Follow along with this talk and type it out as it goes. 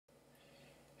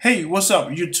Hey, what's up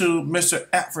YouTube? Mr.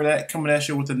 App for That coming at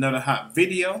you with another hot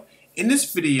video. In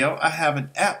this video, I have an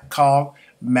app called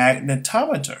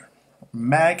Magnetometer.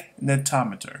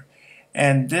 Magnetometer.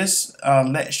 And this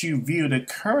lets you view the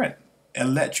current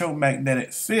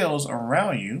electromagnetic fields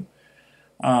around you.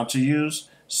 To use,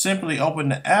 simply open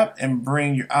the app and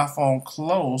bring your iPhone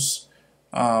close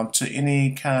to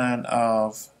any kind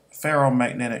of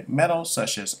ferromagnetic metal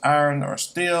such as iron or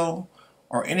steel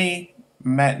or any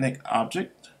magnetic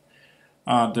object.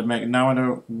 The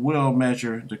magnetometer will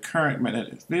measure the current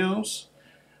magnetic fields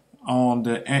on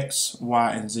the X,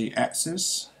 Y, and Z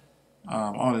axis.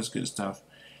 All this good stuff.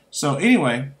 So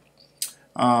anyway,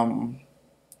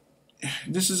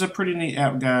 this is a pretty neat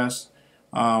app, guys.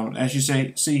 As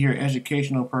you see here,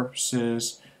 educational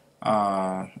purposes,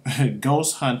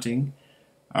 ghost hunting,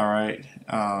 all right,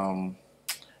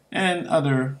 and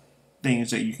other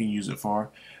things that you can use it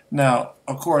for. Now,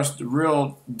 of course, the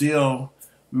real deal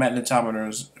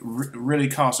magnetometers really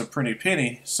cost a pretty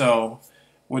penny. So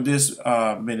with this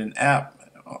being an app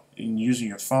and using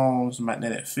your phone's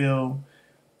magnetic field,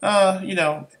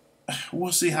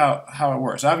 we'll see how it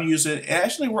works. I've used it. It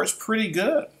actually works pretty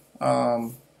good.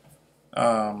 Looking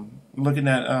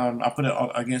at, I put it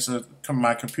against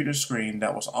my computer screen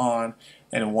that was on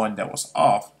and one that was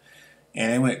off,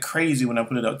 and it went crazy when I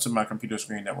put it up to my computer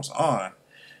screen that was on.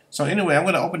 So anyway, I'm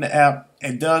going to open the app.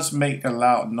 It does make a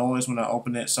loud noise when I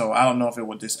open it, so I don't know if it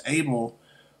will disable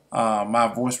my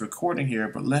voice recording here,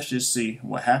 but let's just see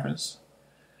what happens.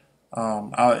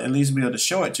 I'll at least be able to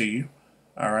show it to you.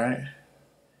 All right.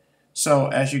 So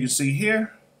as you can see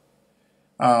here,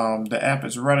 the app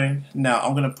is running. Now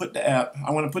I'm going to put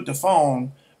the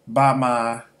phone by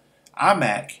my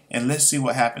iMac, and let's see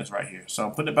what happens right here. So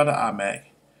I'm putting it by the iMac.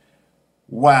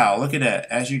 Wow, look at that.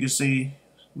 As you can see,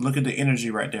 look at the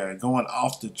energy right there, going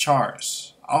off the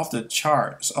charts. Off the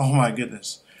charts. Oh my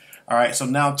goodness. All right, so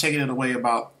now I'm taking it away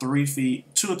about 2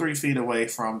 or 3 feet away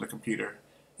from the computer.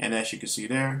 And as you can see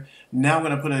there, now I'm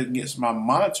going to put it against my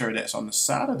monitor that's on the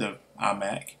side of the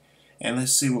iMac. And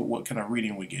let's see what kind of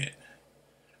reading we get.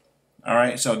 All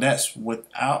right, so that's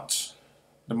without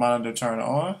the monitor turned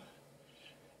on.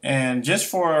 And just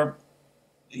for,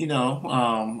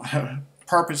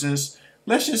 purposes,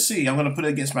 let's just see. I'm going to put it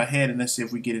against my head and let's see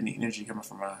if we get any energy coming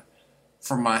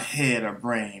from my head or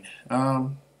brain.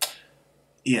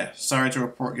 Yeah, sorry to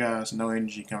report, guys, no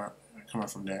energy coming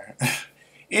from there.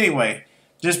 Anyway,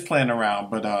 just playing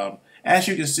around. But as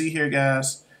you can see here,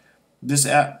 guys, this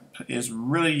app is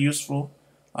really useful.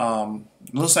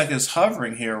 Looks like it's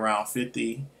hovering here around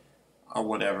 50 or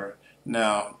whatever.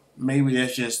 Now, maybe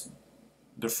that's just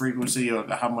the frequency or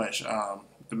how much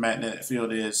the magnetic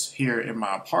field is here in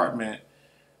my apartment.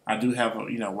 I do have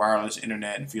wireless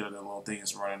internet and feel the little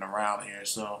things running around here,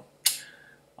 so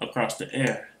across the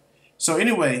air. So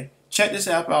anyway, check this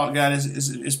app out, guys.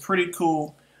 It's pretty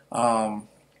cool.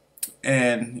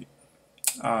 And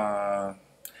let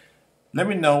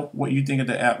me know what you think of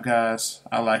the app, guys.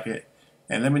 I like it,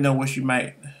 and let me know what you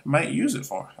might use it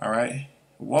for. All right.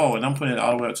 Whoa, and I'm putting it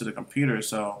all the way up to the computer.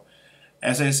 So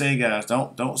as they say, guys,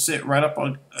 don't sit right up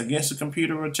against the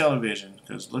computer or television,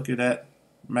 because look at that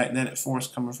magnetic force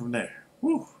coming from there.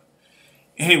 Woo.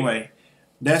 Anyway,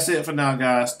 that's it for now,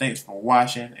 guys. Thanks for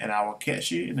watching, and I will catch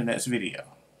you in the next video.